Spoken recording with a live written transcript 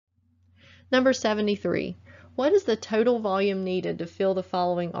Number 73. What is the total volume needed to fill the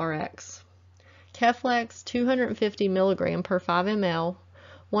following Rx? Keflex 250 mg per 5 ml,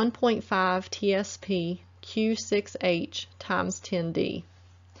 1.5 TSP Q6H times 10D.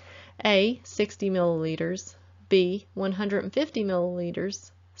 A. 60 milliliters, B. 150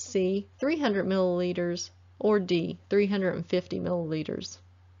 milliliters, C. 300 milliliters, or D. 350 milliliters.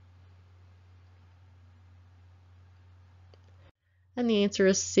 And the answer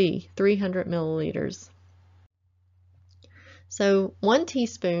is C. 300 milliliters. So 1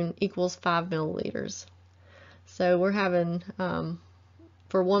 teaspoon equals 5 milliliters. So we're having,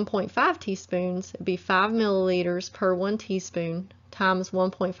 for 1.5 teaspoons, it'd be 5 milliliters per 1 teaspoon times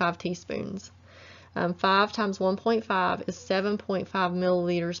 1.5 teaspoons. 5 times 1.5 is 7.5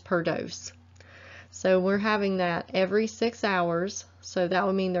 milliliters per dose. So we're having that every 6 hours, so that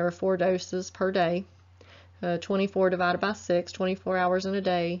would mean there are 4 doses per day. 24 divided by 6, 24 hours in a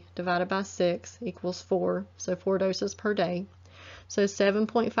day divided by 6 equals 4, so 4 doses per day. So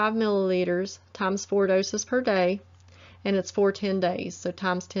 7.5 milliliters times 4 doses per day, and it's for 10 days, so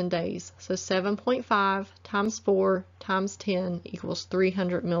times 10 days. So 7.5 times 4 times 10 equals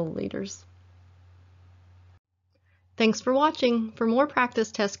 300 milliliters. Thanks for watching. For more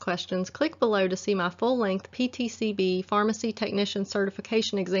practice test questions, click below to see my full-length PTCB Pharmacy Technician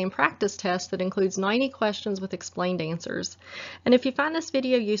Certification Exam practice test that includes 90 questions with explained answers. And if you find this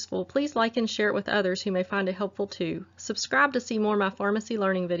video useful, please like and share it with others who may find it helpful too. Subscribe to see more of my pharmacy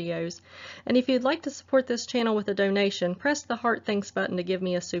learning videos. And if you'd like to support this channel with a donation, press the heart thanks button to give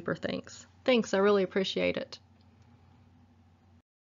me a super thanks. Thanks, I really appreciate it.